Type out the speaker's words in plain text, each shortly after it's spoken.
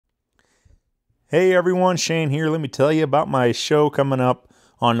Hey everyone, Shane here. Let me tell you about my show coming up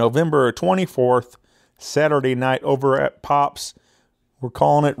on November 24th, Saturday night over at Pops. We're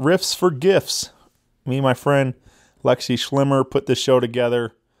calling it Riffs for Gifts. Me and my friend Lexi Schlimmer put this show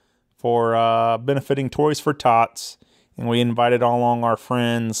together for benefiting Toys for Tots, and we invited all along our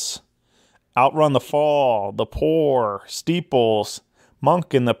friends. Outrun the Fall, The Poor, Steeples,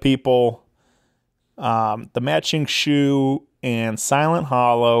 Monk and the People, The Matching Shoe, and Silent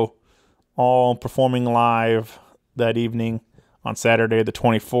Hollow, all performing live that evening on Saturday the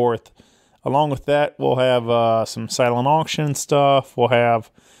 24th. Along with that, we'll have some silent auction stuff. We'll have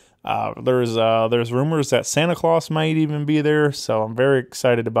there's rumors that Santa Claus might even be there, so I'm very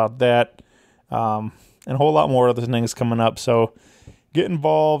excited about that. And a whole lot more other things coming up. So get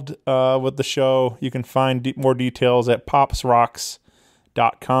involved with the show. You can find more details at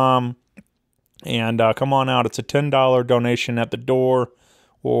popsrocks.com. And come on out. It's a $10 donation at the door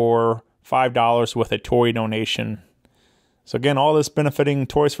or $5 with a toy donation. So again, all this benefiting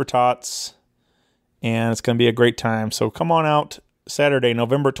Toys for Tots, and it's going to be a great time. So come on out Saturday,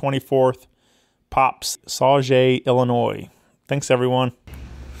 November 24th, Pops, Sauget, Illinois. Thanks, everyone.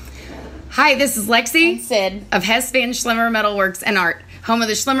 Hi, this is Lexi and Sid of Hess Van Schlimmer Metalworks and Art, home of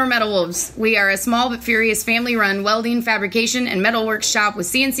the Schlimmer Metal Wolves. We are a small but furious family-run welding, fabrication, and metalworks shop with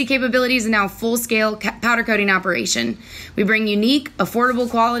CNC capabilities and now full-scale powder coating operation. We bring unique, affordable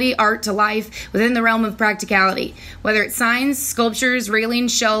quality art to life within the realm of practicality. Whether it's signs, sculptures,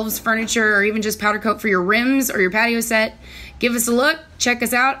 railings, shelves, furniture, or even just powder coat for your rims or your patio set, give us a look. Check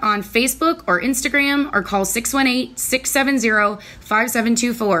us out on Facebook or Instagram or call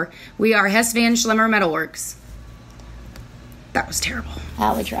 618-670-5724. We are Hess Van Schlimmer Metalworks. That was terrible.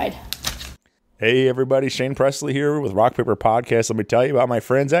 We tried. Hey everybody, Shane Presley here with Rock Paper Podcast. Let me tell you about my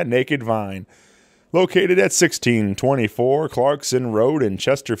friends at Naked Vine. Located at 1624 Clarkson Road in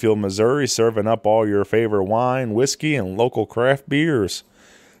Chesterfield, Missouri, serving up all your favorite wine, whiskey, and local craft beers.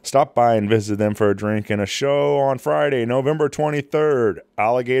 Stop by and visit them for a drink and a show on Friday, November 23rd.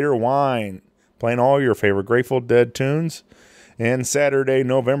 Alligator Wine, playing all your favorite Grateful Dead tunes. And Saturday,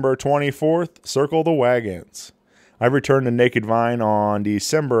 November 24th, Circle the Wagons. I returned to Naked Vine on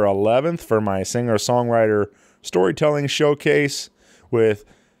December 11th for my singer-songwriter storytelling showcase with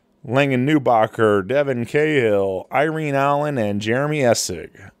Langan Newbacher, Devin Cahill, Irene Allen, and Jeremy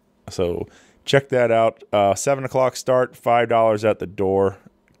Essig. So check that out. 7 o'clock start, $5 at the door.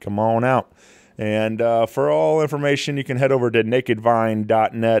 Come on out. And for all information, you can head over to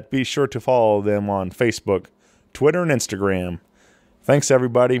nakedvine.net. Be sure to follow them on Facebook, Twitter, and Instagram. Thanks,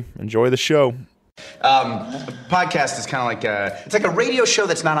 everybody. Enjoy the show. A podcast is kind of like it's like a radio show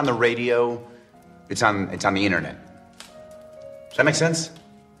that's not on the radio. It's on the internet. Does that make sense?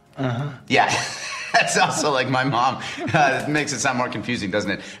 Uh-huh. Yeah. That's also like my mom. It makes it sound more confusing,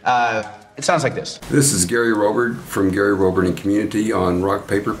 doesn't it? It sounds like this. This is Gary Robert from Gary Robert and Community on Rock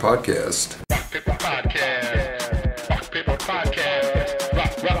Paper Podcast. Rock Paper Podcast. Rock Paper Podcast.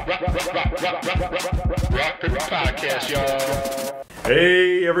 Rock Paper Podcast, y'all.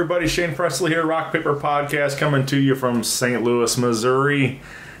 Hey everybody, Shane Presley here, Rock Paper Podcast, coming to you from St. Louis, Missouri.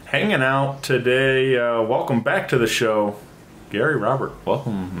 Hanging out today. Welcome back to the show, Gary Robert.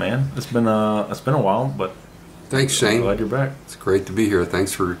 Welcome, man. It's been a while, but thanks, Shane. I'm glad you're back. It's great to be here.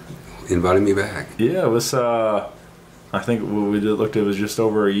 Thanks for inviting me back. Yeah, it was. I think we looked at it was just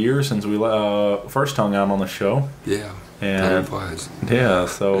over a year since we first hung out on the show. Yeah. And time flies. Yeah,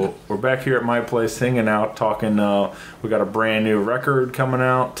 so we're back here at my place hanging out, talking. We got a brand new record coming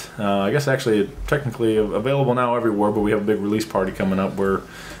out. I guess actually technically available now everywhere, but we have a big release party coming up where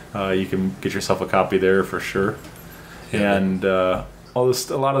you can get yourself a copy there for sure. Yeah. And a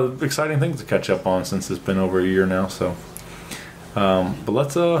lot of exciting things to catch up on since it's been over a year now. So, but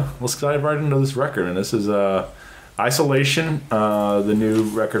let's dive right into this record. And this is Isolation, the new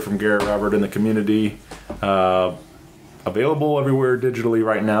record from Gary Robert and the Community. Available everywhere digitally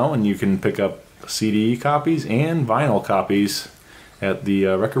right now, and you can pick up CD copies and vinyl copies at the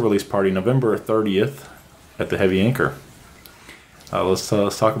record release party November 30th at the Heavy Anchor. Let's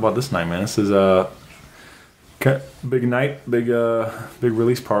talk about this night, man. This is a big night, big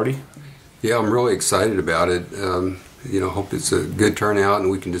release party. Yeah, I'm really excited about it. Hope it's a good turnout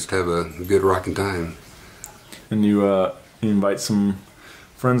and we can just have a good rocking time. And you invite some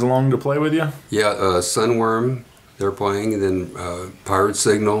friends along to play with you? Yeah, Sunwyrm. They're playing, and then Pirate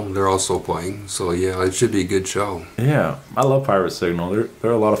Signal, they're also playing. So, yeah, it should be a good show. Yeah, I love Pirate Signal. They're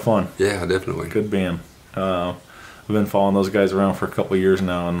a lot of fun. Yeah, definitely. Good band. I've been following those guys around for a couple of years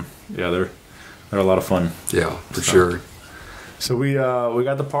now, and, yeah, they're a lot of fun. Yeah, for sure. So we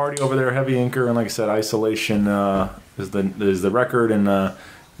got the party over there, Heavy Anchor, and like I said, Isolation is the record, and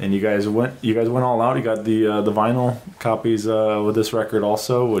And you guys went all out. You got the vinyl copies with this record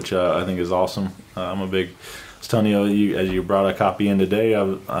also, which I think is awesome. I was telling you as you brought a copy in today,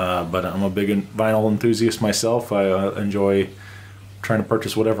 but I'm a big vinyl enthusiast myself. I enjoy trying to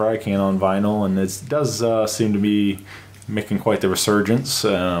purchase whatever I can on vinyl, and it does seem to be making quite the resurgence.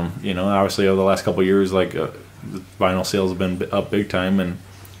 Obviously over the last couple of years, like the vinyl sales have been up big time, and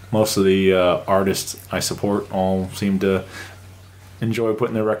most of the artists I support all seem to enjoy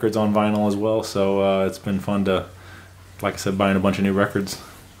putting their records on vinyl as well. So it's been fun to, like I said, buying a bunch of new records.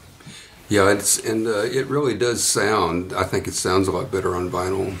 Yeah, it really does sound. I think it sounds a lot better on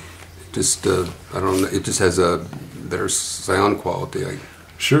vinyl. Just I don't know. It just has a better sound quality.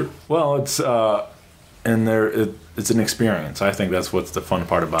 Sure. Well, it's it's an experience. I think that's what's the fun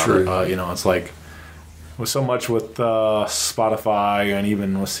part about True. it. It's like with so much with Spotify and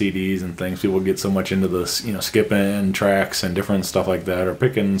even with CDs and things, people get so much into this, skipping tracks and different stuff like that, or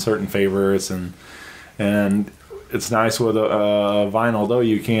picking certain favorites, and it's nice with a vinyl though.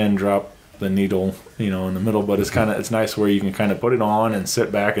 You can drop the needle, in the middle, but it's nice where you can kind of put it on and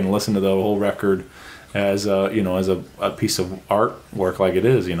sit back and listen to the whole record as a piece of artwork, like it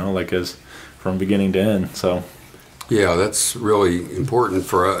is, like as from beginning to end. So. Yeah, that's really important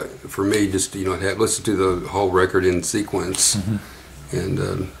for me. Just to listen to the whole record in sequence, and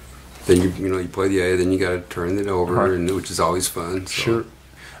then you play the A, then you got to turn it over, Right. and which is always fun. So. Sure.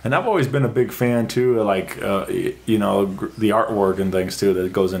 And I've always been a big fan too, of like the artwork and things too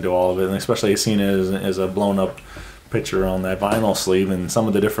that goes into all of it, and especially seeing it as a blown up picture on that vinyl sleeve, and some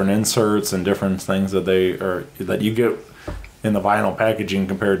of the different inserts and different things that you get in the vinyl packaging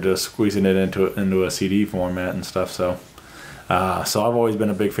compared to squeezing it into a CD format and stuff. So I've always been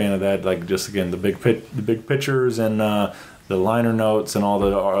a big fan of that. Like just again the big pictures and the liner notes and all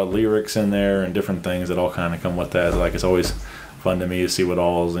the lyrics in there and different things that all kind of come with that. Like it's always fun to me to see what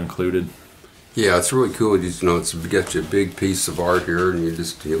all is included. Yeah, it's really cool. It's got you a big piece of art here, and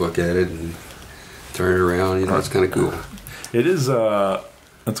you look at it and turn it around. It's kind of cool. It is.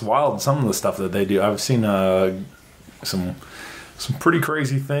 It's wild. Some of the stuff that they do. I've seen some pretty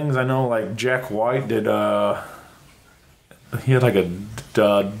crazy things. I know, like Jack White did. He had like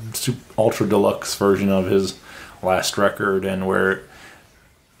a ultra deluxe version of his last record, and where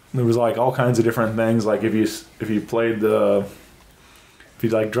there was like all kinds of different things. Like if you played if you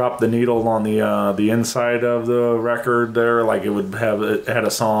like dropped the needle on the inside of the record there, like it had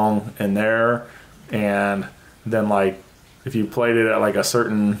a song in there, and then like if you played it at like a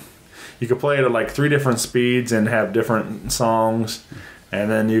certain. You could play it at like 3 different speeds and have different songs, and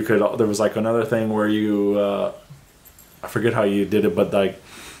then there was like another thing where I forget how you did it, but like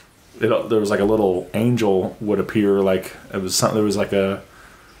there was like a little angel would appear, like there was like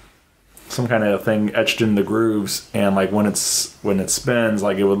some kind of thing etched in the grooves, and like when it spins,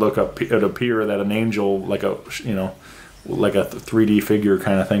 like it would appear that an angel, like a 3D figure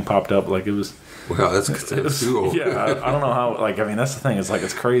kind of thing popped up, like it was. Wow, that's cool. Yeah, I don't know how. Like, I mean, that's the thing. It's like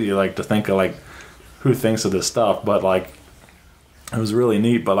it's crazy, like to think of like who thinks of this stuff, but like it was really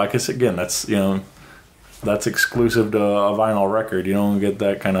neat. But like I said, again, that's exclusive to a vinyl record. You don't get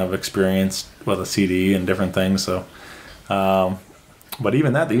that kind of experience with a CD and different things. So, but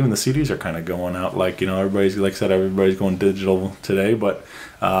even the CDs are kind of going out. Like everybody's, like I said, everybody's going digital today. But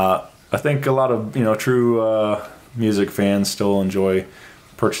I think a lot of true music fans still enjoy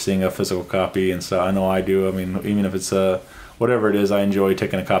purchasing a physical copy, and so I know I do. I mean, even if it's whatever it is, I enjoy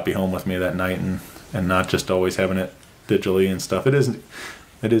taking a copy home with me that night and not just always having it digitally and stuff. It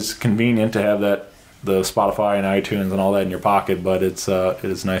is convenient to have the Spotify and iTunes and all that in your pocket, but it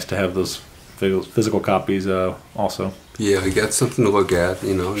is nice to have those physical copies also. Yeah, you got something to look at.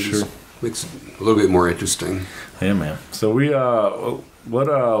 It Sure. just makes it a little bit more interesting. Yeah, man. So we what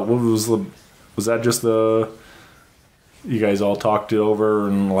was that just you guys all talked it over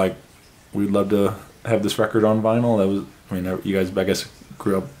and like we'd love to have this record on vinyl? That was, I mean, you guys, I guess,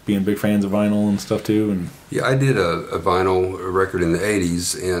 grew up being big fans of vinyl and stuff too. And yeah, I did a vinyl record in the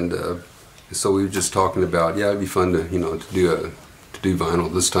 '80s, and so we were just talking about it'd be fun to do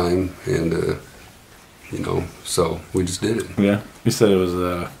vinyl this time, and so we just did it. Yeah, you said it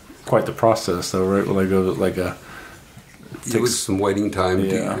was quite the process, though, right? It was some waiting time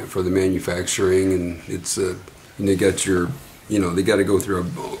for the manufacturing, and it's they got they got to go through a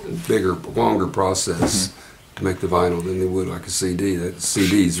bigger, longer process to make the vinyl than they would like a CD. That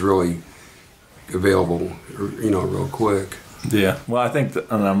CD is really available, real quick. Yeah, well, I think, that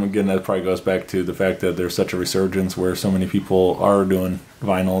probably goes back to the fact that there's such a resurgence where so many people are doing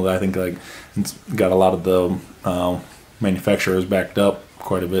vinyl. That I think like it's got a lot of the manufacturers backed up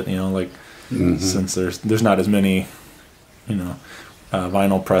quite a bit. Since there's not as many,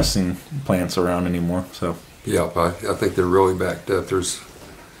 vinyl pressing plants around anymore. So yeah, I think they're really backed up. There's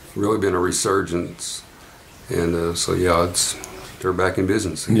really been a resurgence, and so yeah, they're back in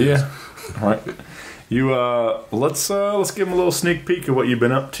business. Yeah, all right. You let's give them a little sneak peek of what you've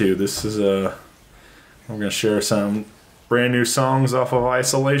been up to. This is we're gonna share some brand new songs off of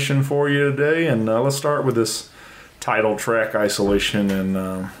Isolation for you today, and let's start with this title track, Isolation.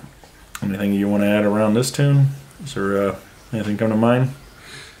 And anything you want to add around this tune? Is there anything come to mind?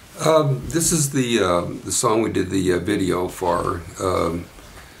 This is the song we did the video for.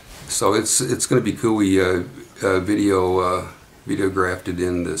 So it's going to be cool. We videographed it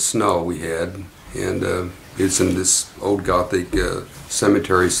in the snow we had, and it's in this old Gothic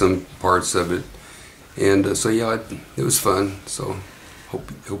cemetery, some parts of it. And so yeah, it was fun. So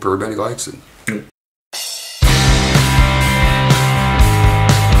hope everybody likes it.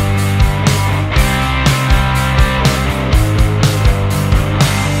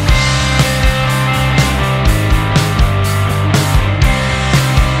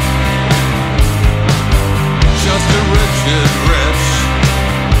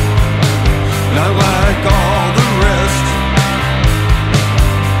 Not like all the rest,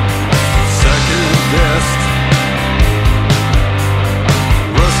 second best,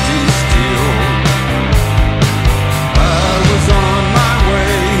 rusty steel. I was on my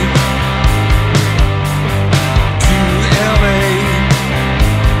way to LA,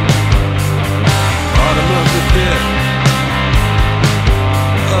 bottom of the pit,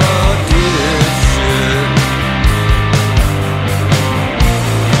 shit.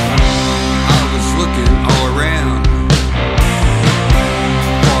 Looking all around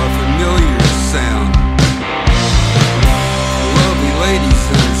for a familiar sound. Lovely ladies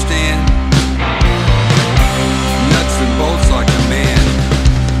understand, nuts and bolts like a man.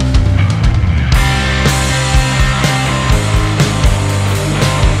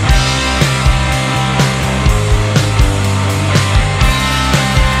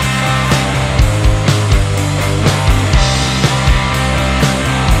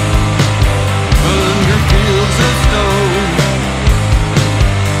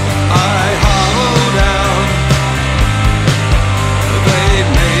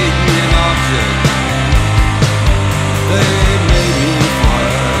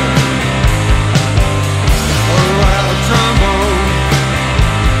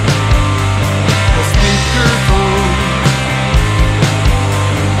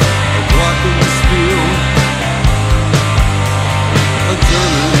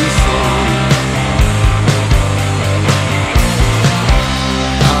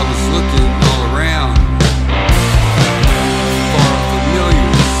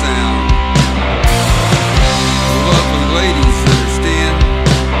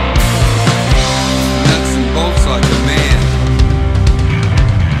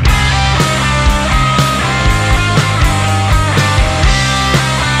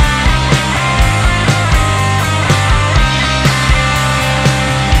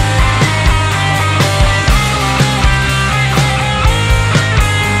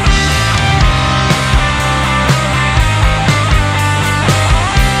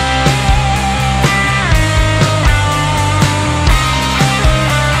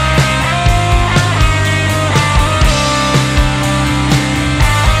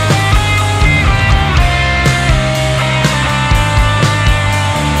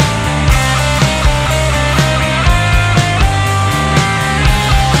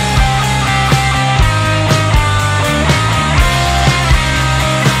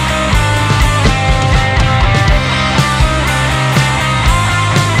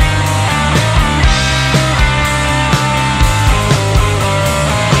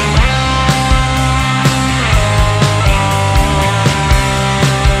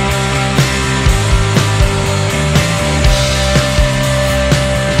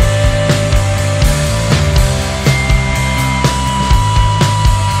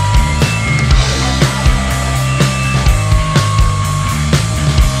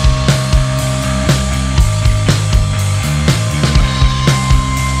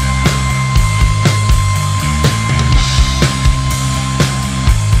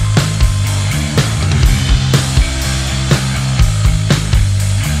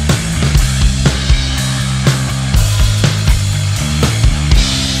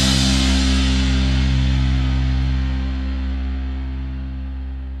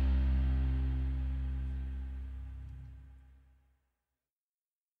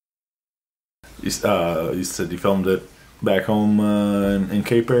 You said you filmed it back home in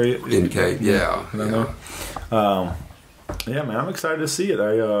Cape area? In Cape, yeah. Yeah, man, I'm excited to see it.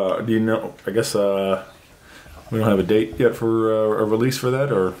 Do you know? I guess We don't have a date yet for a release for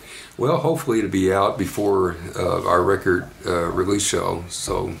that, or? Well, hopefully it'll be out before our record release show,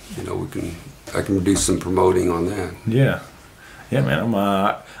 so I can do some promoting on that. Yeah, man.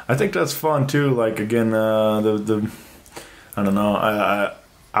 I think that's fun too. Like again, I don't know. I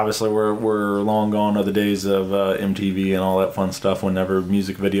obviously we're long gone are the days of MTV and all that fun stuff. Whenever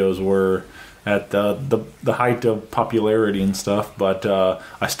music videos were at the height of popularity and stuff, but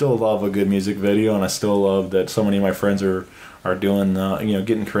I still love a good music video, and I still love that so many of my friends are doing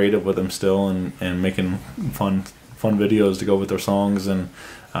getting creative with them still and making fun videos to go with their songs. And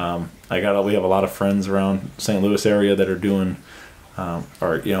we have a lot of friends around St. Louis area that are doing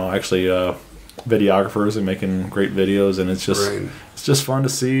videographers and making great videos, and it's just fun to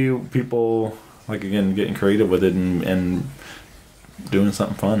see people getting creative with it and doing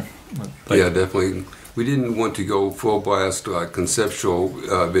something fun. Yeah, definitely. We didn't want to go full blast conceptual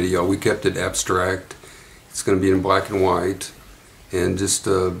video. We kept it abstract. It's going to be in black and white, and just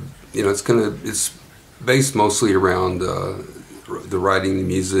it's based mostly around the writing, the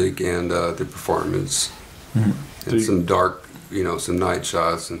music, and the performance, and some dark, some night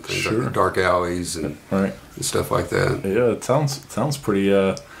shots and things like that, dark alleys and stuff like that. Yeah, it sounds pretty.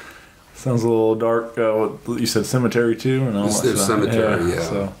 Sounds a little dark. You said cemetery too, and all that stuff. Cemetery, yeah.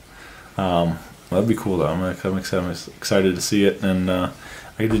 So, that'd be cool though. I'm excited to see it. And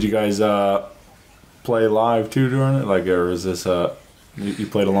did you guys play live too during it? Or is this you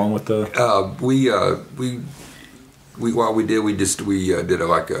played along with the? We did a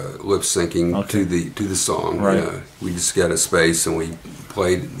lip syncing to the song. Right. We just got a space and we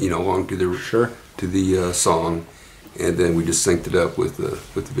played along to the song, and then we just synced it up with the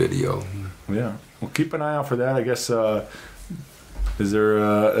video. Yeah. Well, keep an eye out for that. I guess. Is there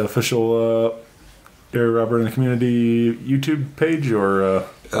an official Gary Robert in the Community YouTube page, or?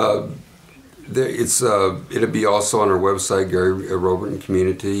 It'll be also on our website, Gary Robert and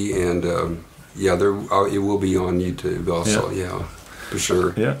Community, and it will be on YouTube also. Yeah, for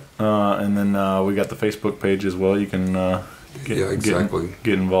sure. Yeah, and then we got the Facebook page as well. You can get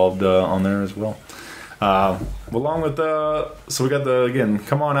involved on there as well. Along with so we got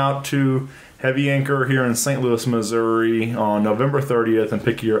come on out to Heavy Anchor here in St. Louis, Missouri on November 30th and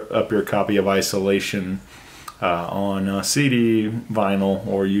pick up your copy of Isolation on CD, vinyl,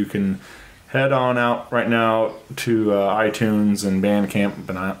 or you can head on out right now to iTunes and Bandcamp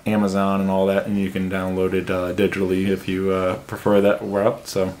and Amazon and all that, and you can download it digitally if you prefer that route.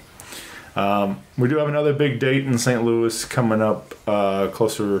 So we do have another big date in St. Louis coming up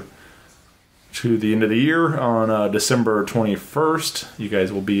closer to the end of the year on December 21st. You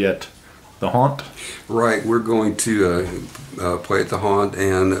guys will be at the Haunt. Right, we're going to play at the Haunt,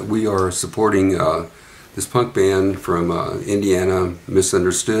 and we are supporting this punk band from Indiana,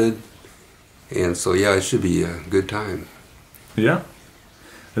 Misunderstood. And so, yeah, it should be a good time. Yeah.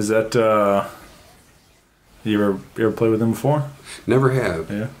 Is that, you ever played with them before? Never have.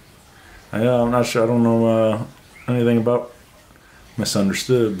 Yeah. I'm not sure. I don't know anything about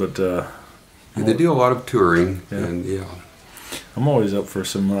Misunderstood, but... they do a lot of touring, yeah. And yeah. I'm always up for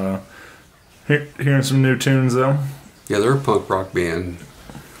some, hearing some new tunes, though. Yeah, they're a punk rock band.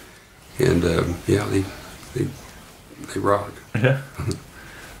 And, they rock. Yeah.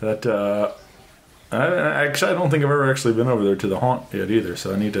 That, I don't think I've ever actually been over there to the Haunt yet either,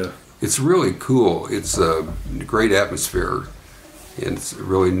 so I need to... It's really cool. It's a great atmosphere, and it's a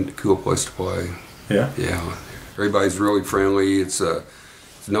really cool place to play. Yeah? Yeah. Everybody's really friendly. It's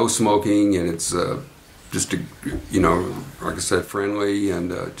no smoking, and it's just, like I said, friendly,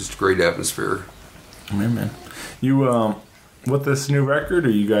 and just a great atmosphere. Man. You, with this new record,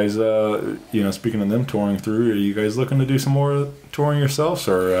 are you guys, speaking of them touring through, are you guys looking to do some more touring yourselves,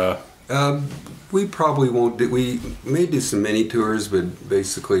 or... We probably won't do. We may do some mini tours, but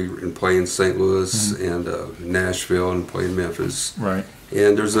basically play in St. Louis and Nashville and play in Memphis. Right.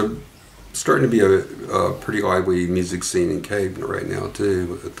 And there's starting to be a pretty lively music scene in Caden right now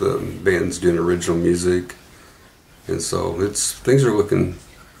too. With the bands doing original music, and so things are getting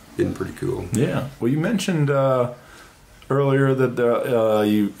pretty cool. Yeah. Well, you mentioned earlier that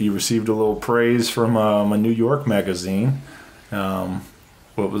you received a little praise from a New York magazine. What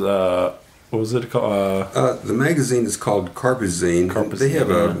was it called? The magazine is called Carpazine. They have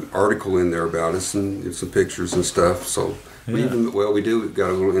an article in there about us and some pictures and stuff. So we've got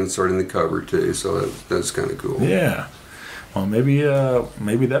a little insert in the cover too. So that's kind of cool. Yeah. Well, maybe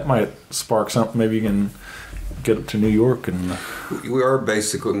that might spark something. Maybe you can get up to New York and. We are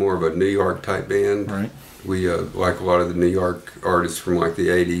basically more of a New York type band. Right. We like a lot of the New York artists from like the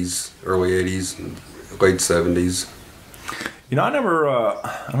 '80s, early '80s, and late '70s. I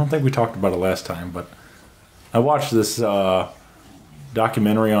don't think we talked about it last time, but I watched this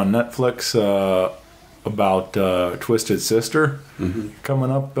documentary on Netflix about Twisted Sister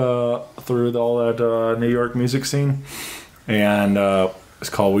coming up through all that New York music scene, and it's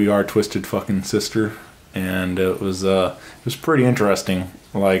called "We Are Twisted Fucking Sister," and it was pretty interesting.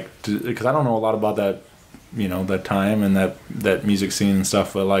 Like, because I don't know a lot about that, that time and that music scene and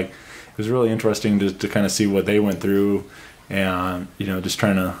stuff, but like, it was really interesting to kind of see what they went through, and just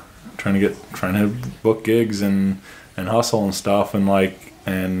trying to book gigs and hustle and stuff, and like,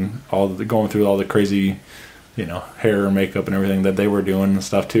 and going through all the crazy, hair and makeup and everything that they were doing and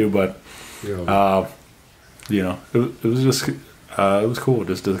stuff too. But it was just it was cool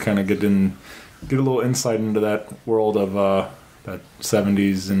just to kind of get a little insight into that world of that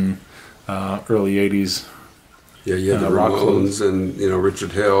 70s and early 80s. Yeah, you had the Ramones and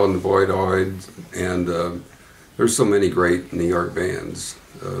Richard Hell and the Voidoids, and there's so many great New York bands.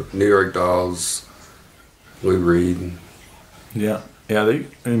 New York Dolls, Lou Reed. Yeah, they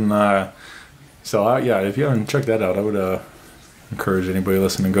and so if you haven't checked that out, I would encourage anybody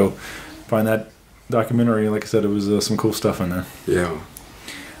listening to go find that documentary. Like I said, it was some cool stuff in there. Yeah.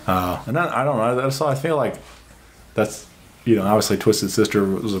 And I don't know. So I feel like that's obviously Twisted Sister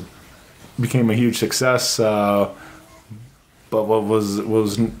became a huge success. But what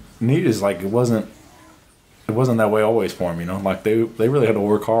was neat is like it wasn't that way always for them. Like they really had to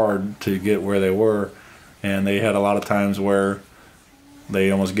work hard to get where they were, and they had a lot of times where they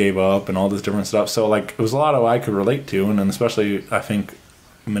almost gave up and all this different stuff. So like it was a lot of I could relate to, and then especially I think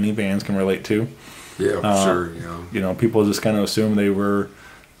many bands can relate to. Yeah, sure. Yeah. People just kind of assume they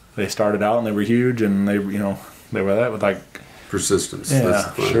started out and they were huge, and they were that with like persistence.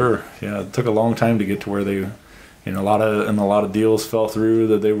 Yeah, sure. Yeah, it took a long time to get to where they, a lot of deals fell through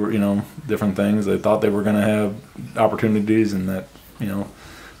that they were, different things. They thought they were going to have opportunities, and that,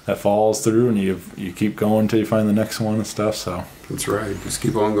 that falls through, and you keep going until you find the next one and stuff. So that's right. Just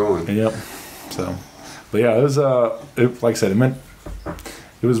keep on going. Yep. So, but yeah, it was like I said, it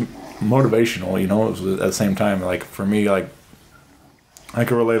was motivational. It was at the same time, like for me, like I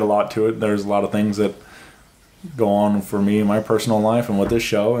could relate a lot to it. There's a lot of things that go on for me in my personal life and with this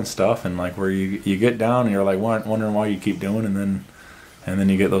show and stuff, and like where you get down and you're like wondering why you keep doing, and then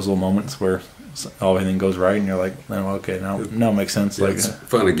you get those little moments where everything goes right and you're like, oh, okay, now it makes sense. Yeah, like it's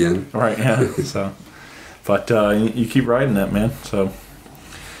fun again, right? Yeah. So, but you keep riding that, man. So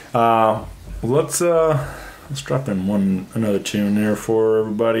let's drop in another tune there for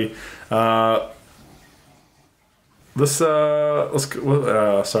everybody. Let's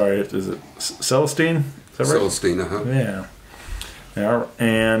sorry, is it Celestine? Is that right? Celestine, Yeah. Yeah.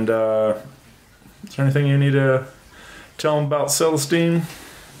 And is there anything you need to tell them about Celestine?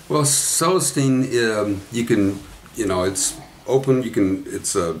 Well, Celestine, you can, it's open.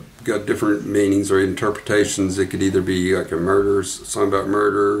 It's got different meanings or interpretations. It could either be like a song about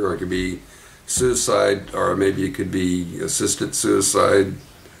murder, or it could be suicide, or maybe it could be assisted suicide,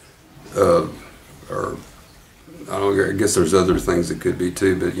 or I guess there's other things it could be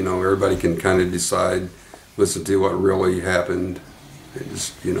too, but everybody can kind of decide, listen to what really happened, and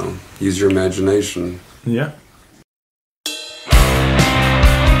just use your imagination. Yeah.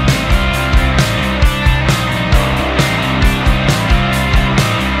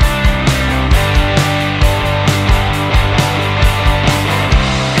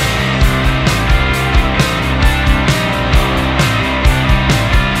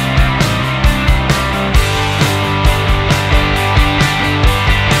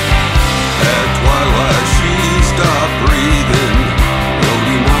 Stopped breathing, no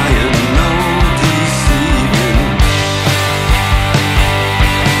denying, no deceiving.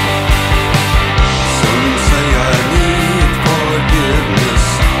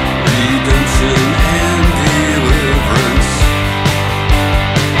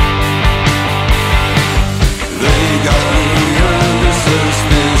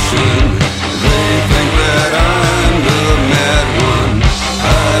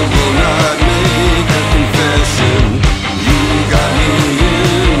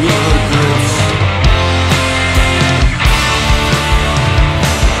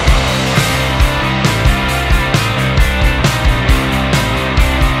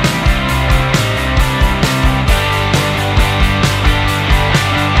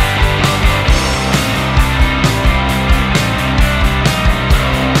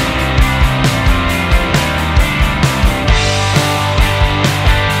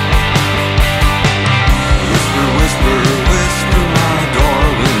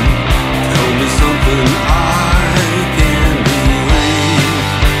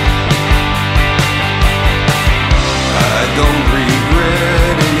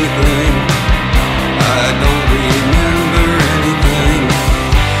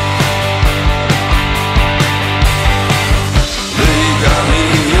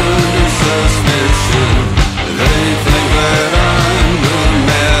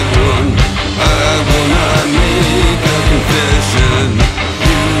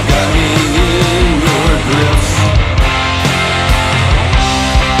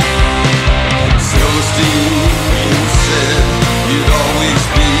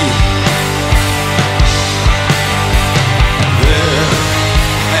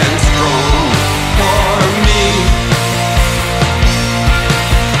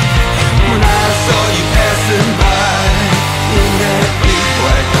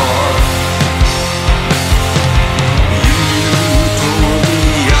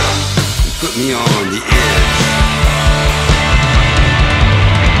 me on the edge.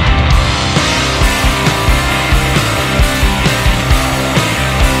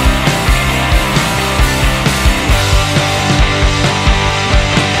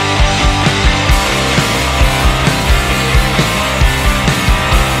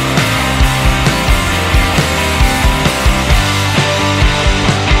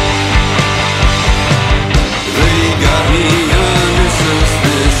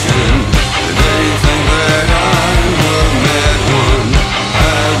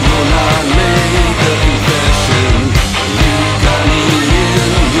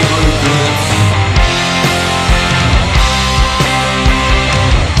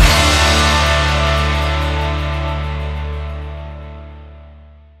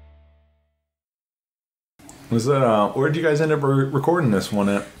 Was that where did you guys end up recording this one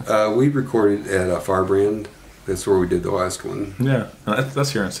at? We recorded at Firebrand. That's where we did the last one. Yeah,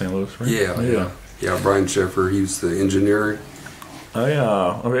 that's here in St. Louis, right? Yeah. Brian Sheffer, he's the engineer.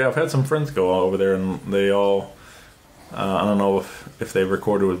 I've had some friends go over there, and they all. I don't know if they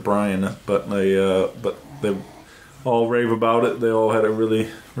recorded with Brian, but they all rave about it. They all had a really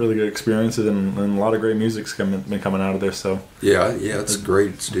good experiences, and a lot of great music's been coming out of there. So yeah, it's a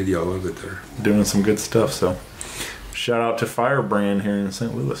great studio. I love it there. Doing some good stuff. So shout out to Firebrand here in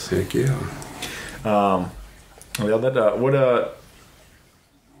St. Louis. Heck yeah.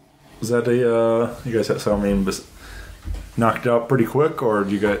 Was that you guys had something knocked out pretty quick, or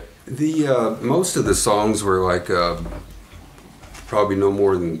did you get the most of the songs were like probably no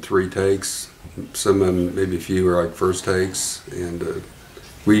more than 3 takes. Some of them, maybe a few, were like first takes, and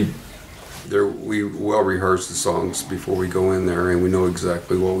we well rehearse the songs before we go in there, and we know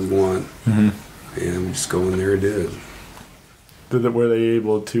exactly what we want, and we just go in there and do it. Were they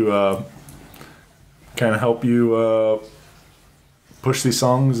able to kind of help you push these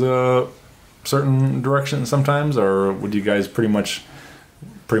songs certain directions sometimes, or would you guys pretty much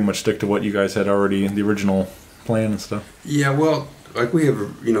stick to what you guys had already, the original plan and stuff? Yeah, well, like we have a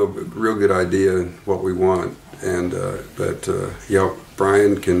real good idea what we want, and but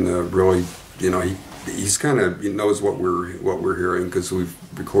Brian can really, he's kind of, he knows what we're hearing, because we've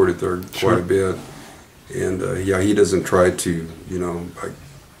recorded there quite a bit, and he doesn't try to like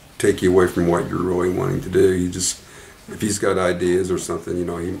take you away from what you're really wanting to do. You just, if he's got ideas or something,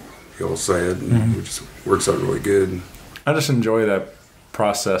 he'll say it, and it just works out really good. I just enjoy that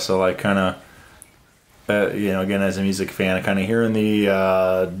process of like kind of. Again, as a music fan, kind of hearing the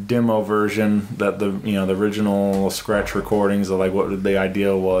demo version, that the original scratch recordings of like what the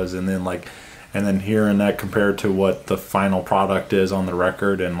idea was, and then hearing that compared to what the final product is on the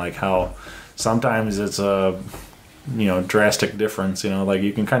record, and like how sometimes it's a drastic difference. Like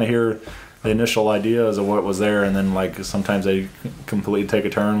you can kind of hear the initial ideas of what was there, and then like sometimes they completely take a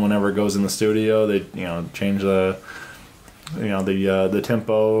turn whenever it goes in the studio. They change the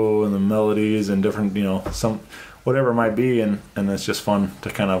tempo and the melodies and different, some whatever it might be, and it's just fun to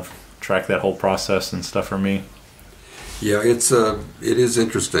kind of track that whole process and stuff for me. Yeah, it is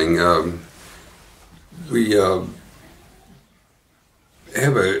interesting. We have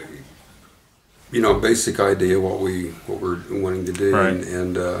a basic idea what we're wanting to do, right.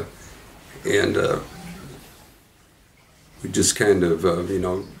 and we just kind of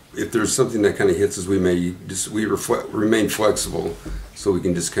if there's something that kind of hits us, we remain flexible, so we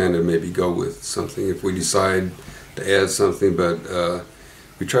can just kind of maybe go with something if we decide to add something. But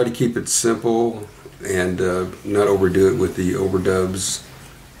we try to keep it simple and not overdo it with the overdubs,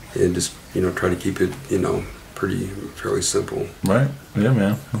 and just try to keep it fairly simple. Right. Yeah,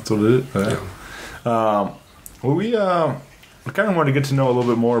 man. That's what it is. Right? Yeah. We kind of want to get to know a little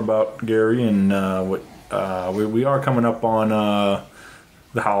bit more about Gary, and what we are coming up on.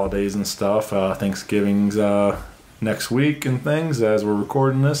 The holidays and stuff. Thanksgiving's next week and things as we're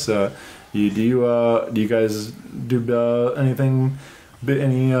recording this. Do you guys do anything?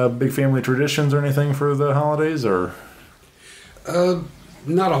 Any big family traditions or anything for the holidays, or?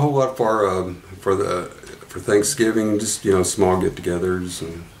 Not a whole lot for Thanksgiving. Just small get-togethers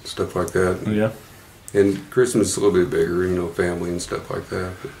and stuff like that. Yeah. And Christmas is a little bit bigger, family and stuff like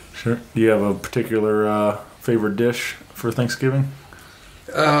that. Sure. Do you have a particular favorite dish for Thanksgiving?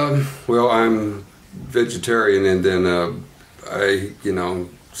 Well, I'm vegetarian, and then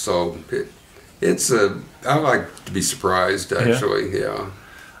so it's I like to be surprised, actually. Yeah.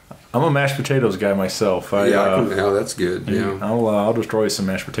 I'm a mashed potatoes guy myself. That's good. Yeah. I'll destroy some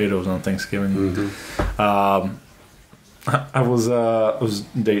mashed potatoes on Thanksgiving. I was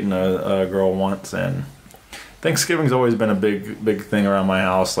dating a girl once, and Thanksgiving's always been a big thing around my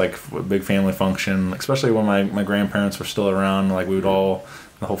house, like a big family function, especially when my grandparents were still around. Like we would all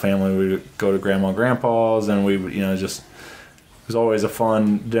the whole family would go to Grandma and Grandpa's, and we would, just it was always a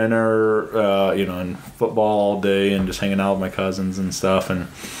fun dinner, and football all day, and just hanging out with my cousins and stuff, but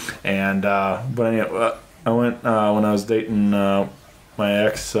anyway, I went when I was dating my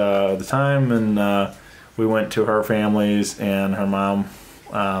ex at the time, and we went to her family's, and her mom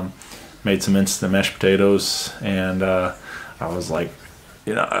made some instant mashed potatoes, and I was like,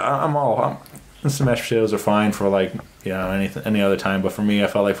 instant mashed potatoes are fine for any other time, but for me, I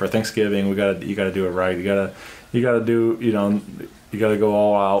felt like for Thanksgiving you got to do it right. You got to do you got to go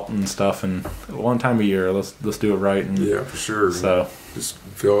all out and stuff, and one time a year let's do it right. And yeah, for sure. So just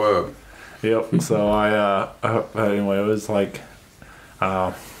fill up. Yep. So anyway, it was like,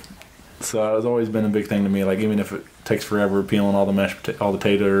 so it's always been a big thing to me. Like, even if it takes forever peeling all the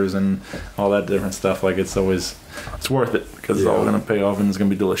taters and all that different stuff, like it's worth it because it's all going to pay off and it's going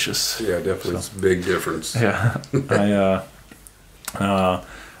to be delicious. Yeah, definitely. It's a big difference. Yeah. Do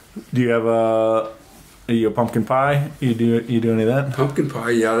you have a pumpkin pie? You do any of that? Pumpkin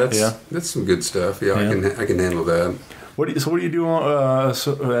pie, that's some good stuff. Yeah, yeah. I can handle that. What do you do as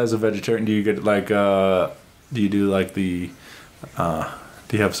a vegetarian? Do you get do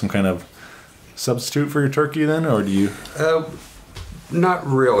you have some kind of substitute for your turkey then, or do you? Not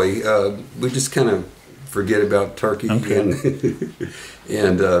really. We just kind of forget about turkey and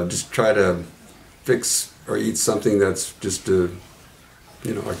just try to fix or eat something that's just like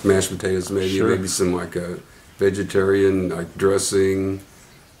mashed potatoes, maybe some like a vegetarian like dressing,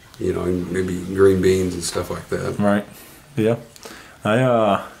 and maybe green beans and stuff like that. Right. Yeah.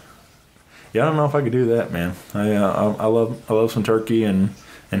 I don't know if I could do that, man. I love some turkey and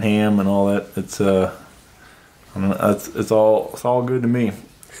ham and all that. It's it's all good to me.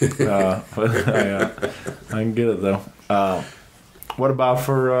 I can get it though. What about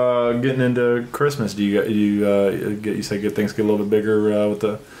for getting into Christmas? Do you say get things get a little bit bigger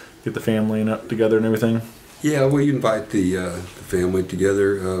get the family and together and everything? Yeah, we invite the family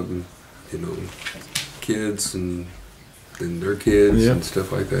together. Kids and their kids and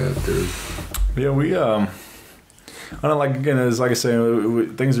stuff like that. We I don't like I say,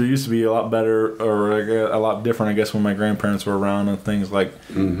 things used to be a lot better or a lot different, I guess, when my grandparents were around and things like.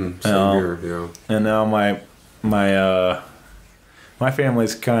 Same here, yeah. And now my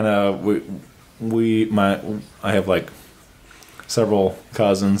family's kind of I have like several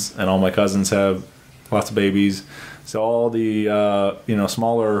cousins, and all my cousins have lots of babies, so all the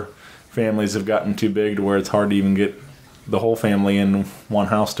smaller families have gotten too big to where it's hard to even get the whole family in one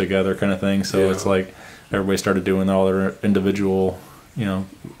house together, kind of thing. So it's like everybody started doing all their individual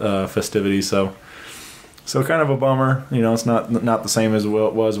festivities, so kind of a bummer. It's not the same as it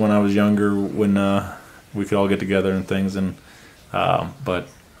was when I was younger, when we could all get together and things. And but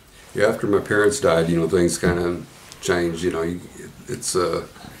after my parents died, things kind of changed. It's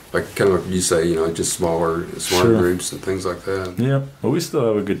like kind of like you say, just smaller groups and things like that. Yeah, but we still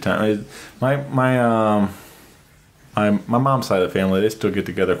have a good time. My mom's side of the family, they still get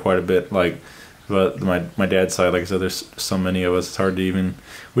together quite a bit. Like, but my dad's side, like I said, there's so many of us, it's hard to even.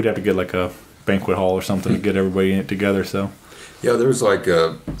 We'd have to get like a banquet hall or something to get everybody in it together. So. Yeah, there was like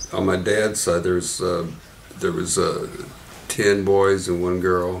on my dad's side, there was 10 boys and 1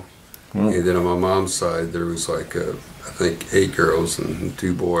 girl, and then on my mom's side, there was like I think 8 girls and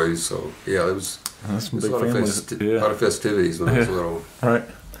 2 boys. So yeah, it was. That's some big a lot of festivities when I was little. Right.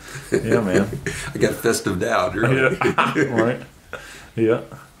 Yeah, man. I got festive out, really. Yeah. Right. Yeah.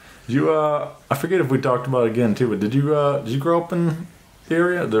 You I forget if we talked about it again too, but did you grow up in the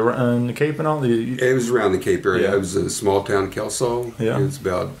area, in the Cape and all? It was around the Cape area. Yeah. It was a small town, Kelso. Yeah. It was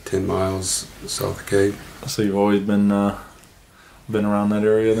about 10 miles south of the Cape. So you've always been around that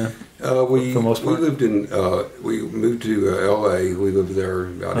area then? For the most part? We lived in we moved to L.A. We lived there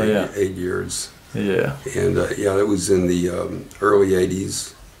about 8 years. Yeah. And it was in the early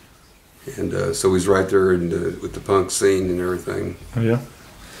 80s. And so we was right there with the punk scene and everything. Yeah.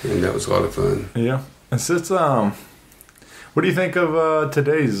 And that was a lot of fun. Yeah. It's what do you think of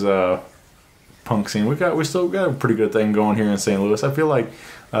today's punk scene? We still got a pretty good thing going here in St. Louis. I feel like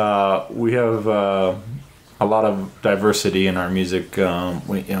we have a lot of diversity in our music.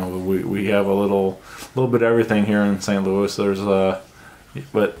 We have a little bit of everything here in St. Louis.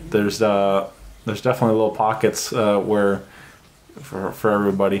 But there's definitely little pockets where for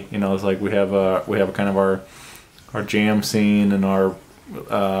everybody, it's like we have a kind of our jam scene and our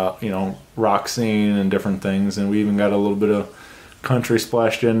rock scene and different things, and we even got a little bit of country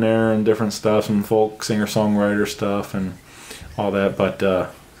splashed in there and different stuff, some folk singer-songwriter stuff and all that. But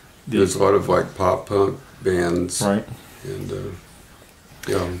there's a lot of like pop punk bands, right? And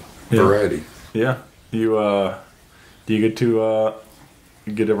variety. Yeah. You do you get to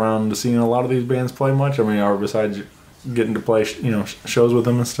get around to seeing a lot of these bands play much? I mean, or besides getting to play, shows with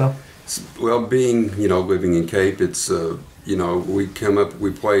them and stuff? Well, being, living in Cape, it's, we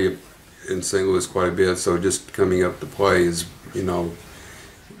play in St. Louis quite a bit, so just coming up to play is, a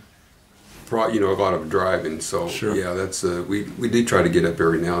lot of driving. So, sure. Yeah, that's, we do try to get up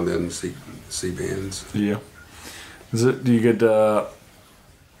every now and then and see bands. Yeah. Do you get to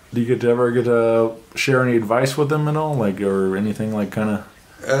ever get to share any advice with them at all, like, or anything like kind of?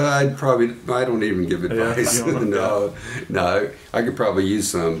 I don't even give advice. No, I could probably use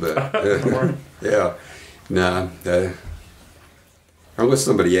some, but yeah, no. Unless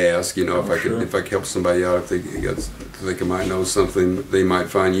somebody asks, if I could help somebody out, if they think I might know something they might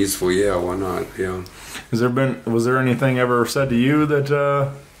find useful, yeah, why not? Yeah. Was there anything ever said to you that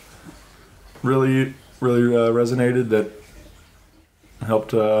really resonated, that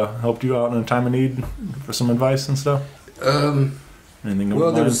helped you out in a time of need for some advice and stuff?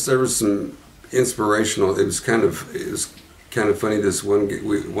 Well, there was some inspirational. It was kind of funny. This one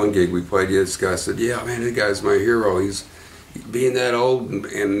gig we played. This guy said, "Yeah, man, that guy's my hero. He's being that old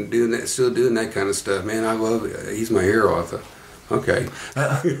and doing that, still doing that kind of stuff. Man, I love it. He's my hero." I thought, okay,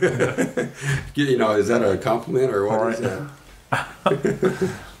 is that a compliment or what is that?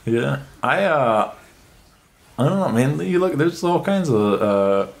 Yeah, I don't know, man. You look, there's all kinds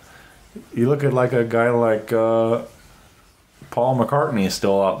of. You look at like a guy like Paul McCartney is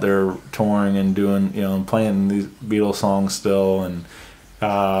still out there touring and doing, and playing these Beatles songs still, and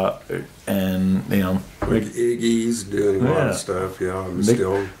Iggy's doing a lot of stuff. Yeah,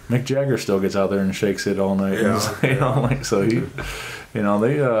 Mick Jagger still gets out there and shakes it all night. Yeah, so he,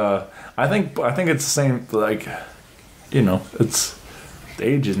 they. I think it's the same. Like, it's.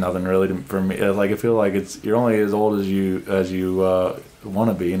 Age is nothing really for me. Like, I feel like you're only as old as you want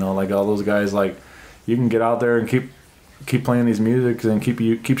to be. Like all those guys, like you can get out there and keep playing these music and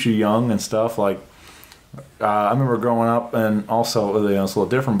keeps you young and stuff. Like I remember growing up, and also it's a little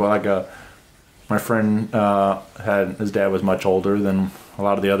different. But like my friend had his dad was much older than a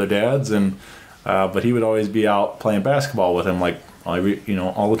lot of the other dads, and but he would always be out playing basketball with him, like all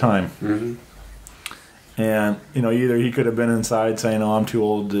the time. Mm-hmm. And, either he could have been inside saying, "Oh, I'm too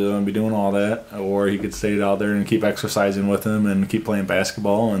old to be doing all that," or he could stay out there and keep exercising with him and keep playing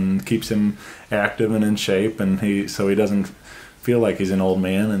basketball, and keeps him active and in shape, and so he doesn't feel like he's an old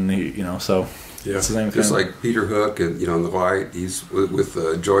man, and so yeah, it's the same just kind like Peter Hook and in the Light, he's with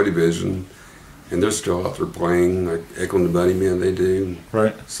Joy Division, and they're still out there playing, like Echo and the Bunnymen, they do,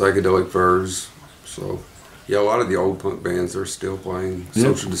 right? Psychedelic Furs, so. Yeah, a lot of the old punk bands are still playing.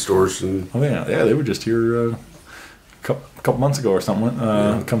 Yep. Social Distortion. Oh yeah, they were just here a couple months ago or something.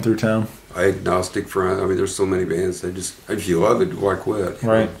 Come through town. Agnostic Front. I mean, there's so many bands. If you love it, why quit?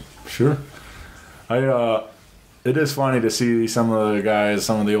 Right. Sure. It is funny to see some of the guys,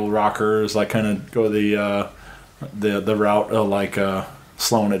 some of the old rockers, like kind of go the route of like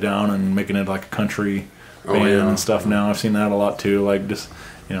slowing it down and making it like a country band and stuff. Now I've seen that a lot too. Like just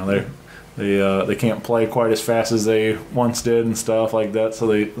they can't play quite as fast as they once did and stuff like that, so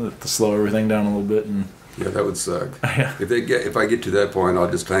they have to slow everything down a little bit. And yeah, that would suck. If I get to that point, I'll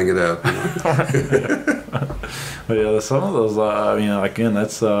just hang it up. But yeah, some of those, again,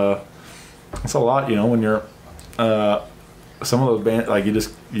 that's a lot. When you're some of those bands, like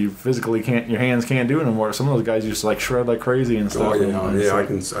you physically can't, your hands can't do it anymore. Some of those guys just like shred like crazy and stuff. Oh yeah, I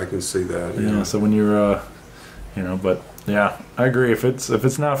can see that. Yeah, so when you're but. Yeah, I agree. If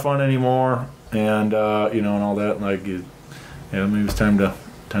it's not fun anymore, and and all that, like, maybe it's time to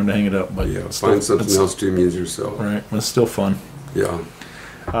hang it up. But yeah, find something else to amuse yourself. Right, it's still fun. Yeah.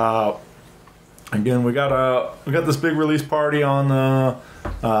 Again, we got this big release party on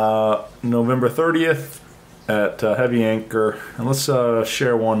November 30th at Heavy Anchor, and let's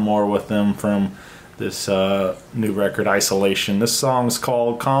share one more with them from this new record, Isolation. This song's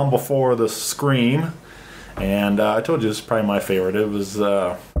called "Calm Before the Scream." And I told you this is probably my favorite. It was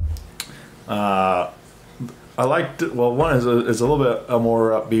I liked it. Well, one is a little bit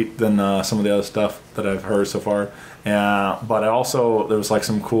more upbeat than some of the other stuff that I've heard so far. But there was like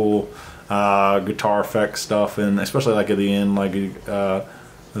some cool guitar effect stuff, and especially like at the end, like it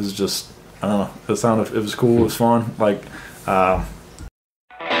was just, I don't know. It was cool. It was fun. Like.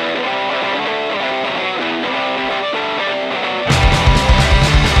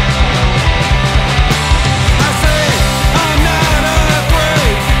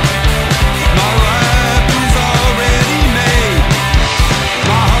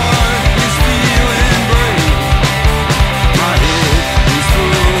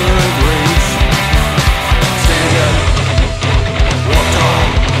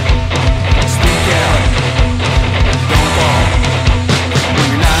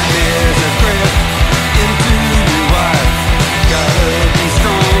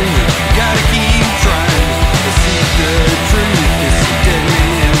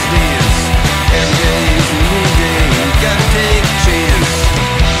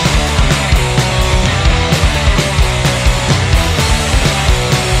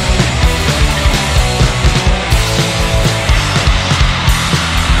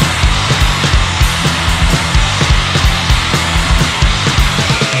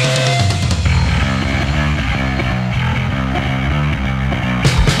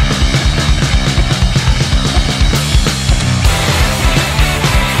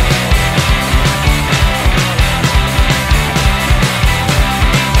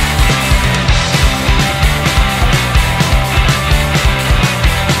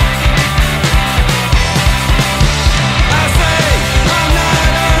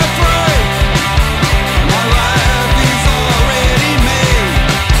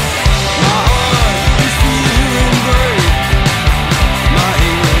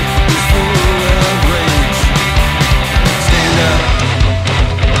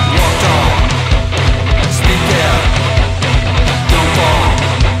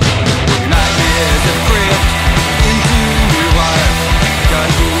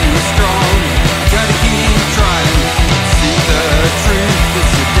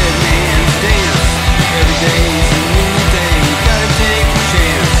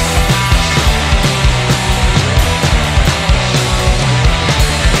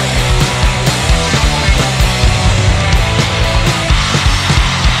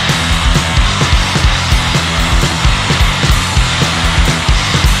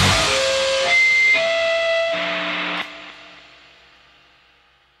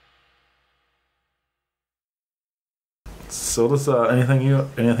 So let's anything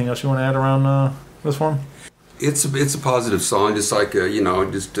else you want to add around this one? It's a positive song, just like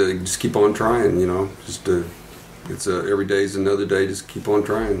just keep on trying. It's every day's another day. Just keep on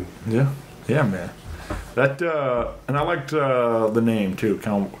trying. Yeah, man. That and I liked the name too.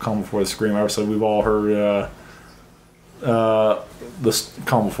 Calm Before the Scream. Obviously, we've all heard the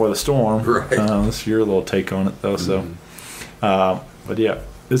Calm Before the Storm. Right. This is your little take on it, though. Mm-hmm. So, but yeah,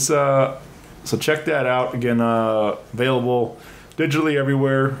 it's so check that out again. Available digitally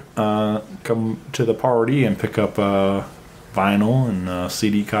everywhere. Come to the party and pick up vinyl and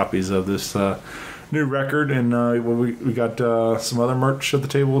CD copies of this new record. And we got some other merch at the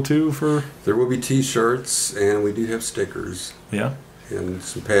table too. There will be T-shirts, and we do have stickers. Yeah. And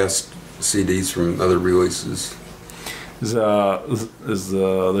some past CDs from other releases. Is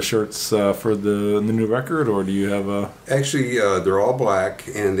the shirts for the new record, or do you have a? Actually, they're all black,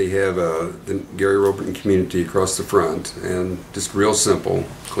 and they have the Gary Roberton community across the front, and just real simple,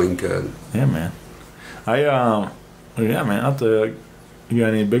 clean cut. Yeah, man. I you got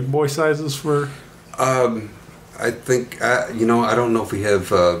any big boy sizes for? I think I don't know if we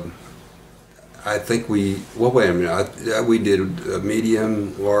have. I think we. Well, wait a minute. We did a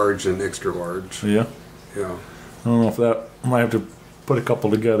medium, large, and extra large. Yeah. Yeah. I don't know if that I might have to put a couple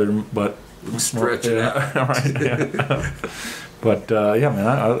together, but stretch it out. Right, yeah. But yeah, man,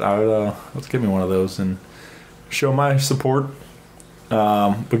 I let's give me one of those and show my support.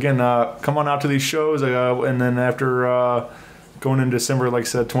 Again, come on out to these shows, and then after going in December, like I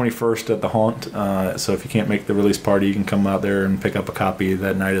said, 21st at the Haunt. So if you can't make the release party, you can come out there and pick up a copy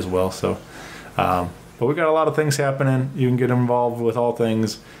that night as well. So. But we got a lot of things happening. You can get involved with all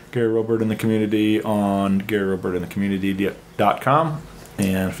things Gary Robert in the Community on GaryRobertInTheCommunity.com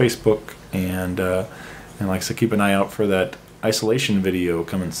and Facebook, and like I said, keep an eye out for that isolation video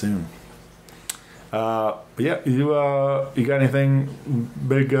coming soon. But yeah, you got anything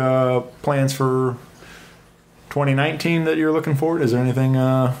big plans for 2019 that you're looking forward? Is there anything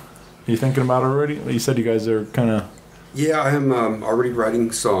you're thinking about already? You said you guys are kind of. Yeah, I am already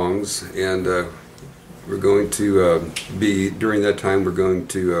writing songs, and we're going to during that time, we're going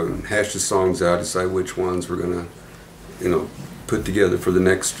to hash the songs out, decide which ones we're going to, put together for the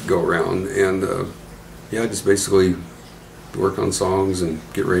next go-around, and just basically work on songs and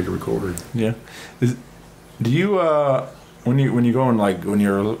get ready to record. Yeah. Do you, when you go and when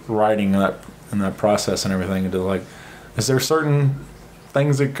you're writing in that process and everything, is there certain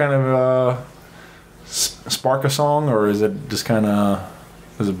things that kind of spark a song, or is it just kind of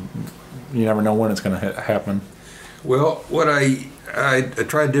you never know when it's going to happen? Well, what I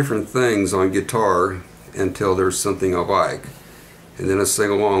try different things on guitar until there's something I like, and then I sing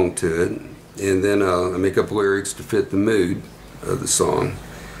along to it, and then I make up lyrics to fit the mood of the song,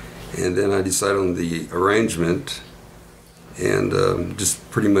 and then I decide on the arrangement, and just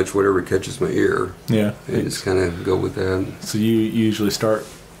pretty much whatever catches my ear. Yeah, and just kind of go with that. So you usually starts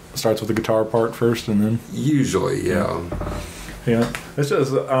with the guitar part first, and then usually, yeah. Yeah, it's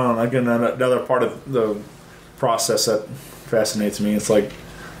just again another part of the process that fascinates me. It's like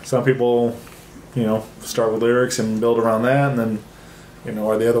some people, start with lyrics and build around that, and then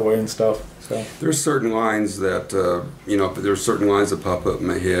or the other way and stuff. So there's certain lines that if there's certain lines that pop up in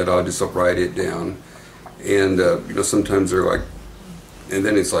my head, I'll write it down, and sometimes they're like, and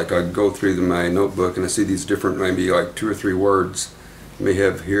then it's like I go through my notebook and I see these different, maybe like 2 or 3 words I may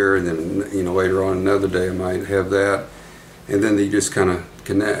have here, and then later on another day I might have that. And then they just kind of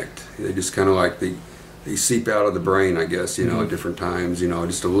connect. They just kind of they seep out of the brain, I guess, at different times,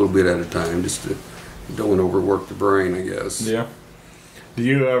 just a little bit at a time, just to don't overwork the brain, I guess. Yeah. Do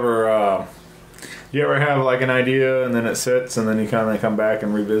you ever have like an idea and then it sits and then you kind of come back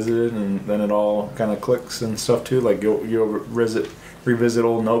and revisit it and then it all kind of clicks and stuff too? Like you ever revisit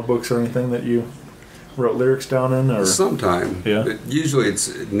old notebooks or anything that you wrote lyrics down in? Or sometime. Yeah. But usually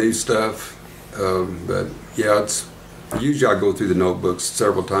it's new stuff. But yeah, usually I go through the notebooks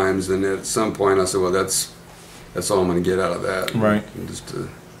several times, and at some point I say, well, that's all I'm going to get out of that. Right. And just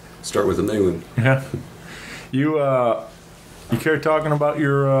start with a new one. Yeah. You care talking about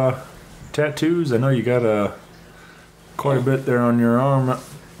your tattoos? I know you got quite a bit there on your arm.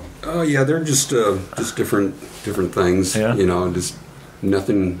 Oh yeah, they're just different things. Yeah. Just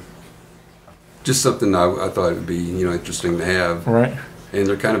nothing. Just something I thought it'd be interesting to have. Right. And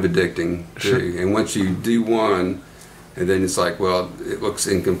they're kind of addicting too. Sure. And once you do one, and then it's like, well, it looks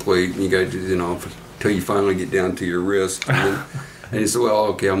incomplete, and you got to until you finally get down to your wrist, and you say, well,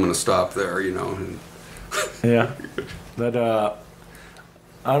 okay, I'm going to stop there, Yeah. That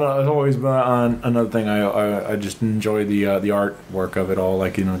I don't know. It's always been on another thing. I just enjoy the artwork of it all.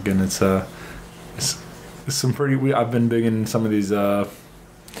 Like again, it's some pretty. I've been digging some of these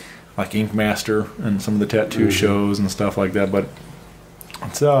like Ink Master and some of the tattoo shows and stuff like that. But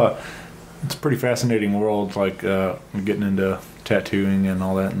it's a pretty fascinating world. Like getting into tattooing and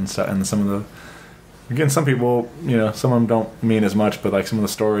all that and some of the. Again, some people, some of them don't mean as much, but like some of the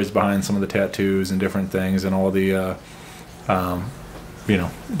stories behind some of the tattoos and different things and all the, the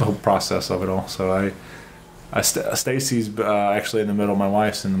whole process of it all. So Stacy's actually in the middle. My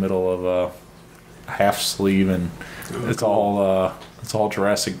wife's in the middle of a half sleeve, and it's all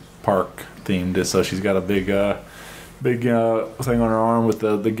Jurassic Park themed. So she's got a big thing on her arm with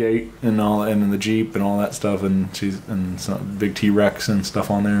the gate and all, and the Jeep and all that stuff, and some big T-Rex and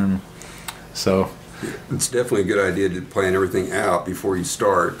stuff on there, and so. It's definitely a good idea to plan everything out before you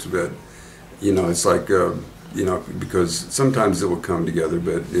start, but it's like because sometimes it will come together,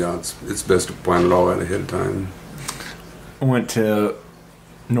 but it's best to plan it all out ahead of time. I went to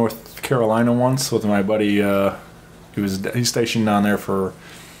North Carolina once with my buddy. He's stationed down there for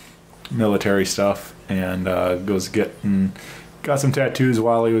military stuff, and got some tattoos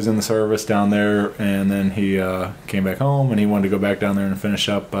while he was in the service down there, and then he came back home and he wanted to go back down there and finish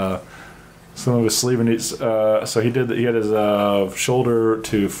up some of his sleeve, and so he had his shoulder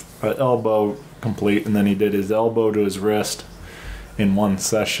to elbow complete, and then he did his elbow to his wrist in one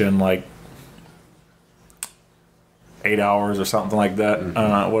session, like 8 hours or something like that.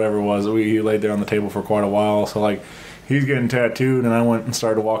 Whatever it was, he laid there on the table for quite a while. So like he's getting tattooed, and I went and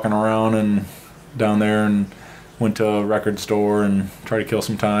started walking around and down there and went to a record store and tried to kill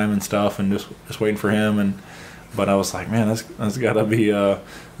some time and stuff, and just waiting for him. But I was like, man, that's got to be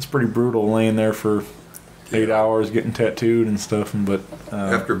it's pretty brutal laying there for 8 hours getting tattooed and stuff. But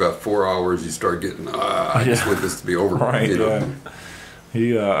after about 4 hours, you start getting I just want this to be over. Right. I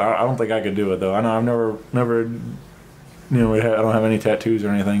don't think I could do it though. I know I've never I don't have any tattoos or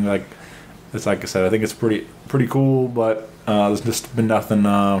anything. Like it's like I said, I think it's pretty cool, but there's just been nothing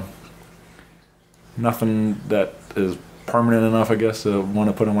that is permanent enough, I guess, to want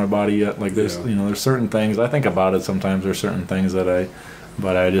to put on my body yet. Like there's there's certain things I think about it sometimes. There's certain things that I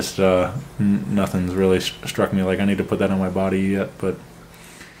just nothing's really struck me like I need to put that on my body yet. But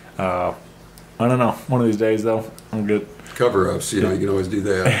I don't know. One of these days though, I'm good. Cover-ups, you can always do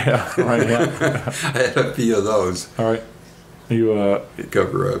that. Yeah, right. Yeah. I had a few of those. All right, you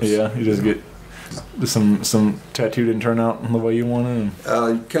cover-ups. Yeah, you just get some tattoo didn't turn out the way you wanted.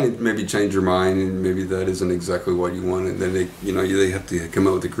 You kind of maybe change your mind, and maybe that isn't exactly what you want, and then they have to come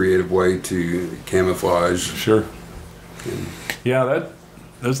up with a creative way to camouflage. Sure. Yeah,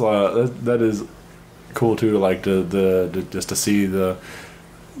 there's a lot. That is cool too. To like the just to see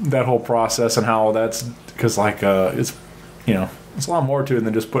that whole process and how that's because like it's it's a lot more to it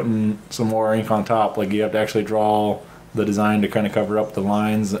than just putting some more ink on top. Like you have to actually draw the design to kind of cover up the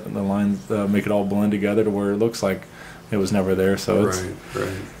lines make it all blend together to where it looks like it was never there. So it's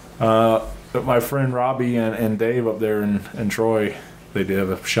right. But my friend Robbie and Dave up there in Troy, they do have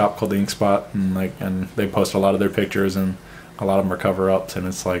a shop called the Ink Spot, and they post a lot of their pictures, and a lot of them are cover ups, and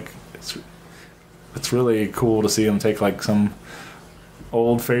it's like it's really cool to see them take like some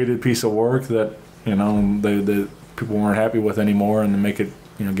old faded piece of work that the people weren't happy with anymore, and then make it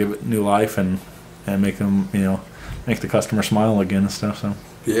give it new life and make them make the customer smile again and stuff. So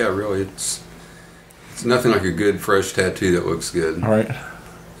yeah, really, it's nothing like a good fresh tattoo that looks good. All right,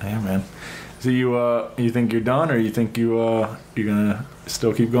 yeah, man. So you think you're done, or you think you're gonna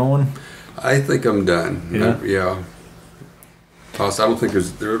still keep going? I think I'm done. Yeah. Yeah. I don't think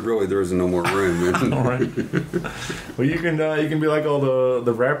there isn't no more room. All right. Well, you can be like all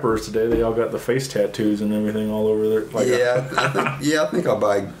the rappers today. They all got the face tattoos and everything all over their. Like I think I'll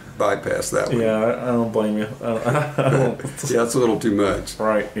bypass that one. Yeah, I don't blame you. I don't, yeah, it's a little too much.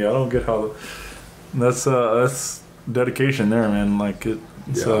 Right. Yeah, I don't get how. That's dedication there, man. Like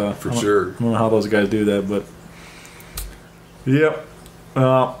it's for sure. I don't know how those guys do that, but yep.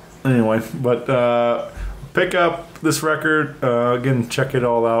 Anyway, but pick up this record. Again, check it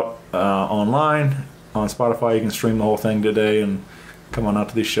all out online on Spotify. You can stream the whole thing today and come on out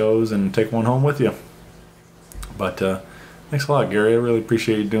to these shows and take one home with you. But thanks a lot, Gary. I really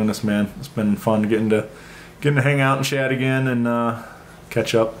appreciate you doing this, man. It's been fun getting to hang out and chat again and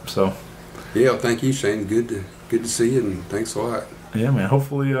catch up. So yeah, thank you, Shane. Good to see you, and thanks a lot. Yeah, man.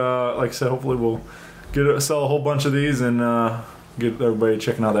 Hopefully, like I said, hopefully we'll sell a whole bunch of these and get everybody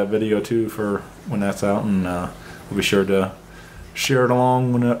checking out that video too for when that's out, and we'll be sure to share it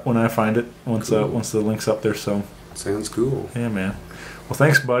along when I find it once the link's up there. So sounds cool. Yeah, man. Well,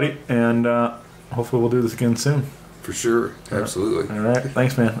 thanks, buddy, and hopefully we'll do this again soon. For sure, absolutely. All right,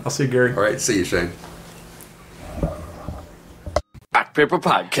 thanks, man. I'll see you, Gary. All right, see you, Shane. Paper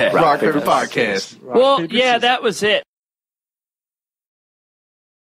Podcast. Rock Paper Podcast. Well, yeah, that was it.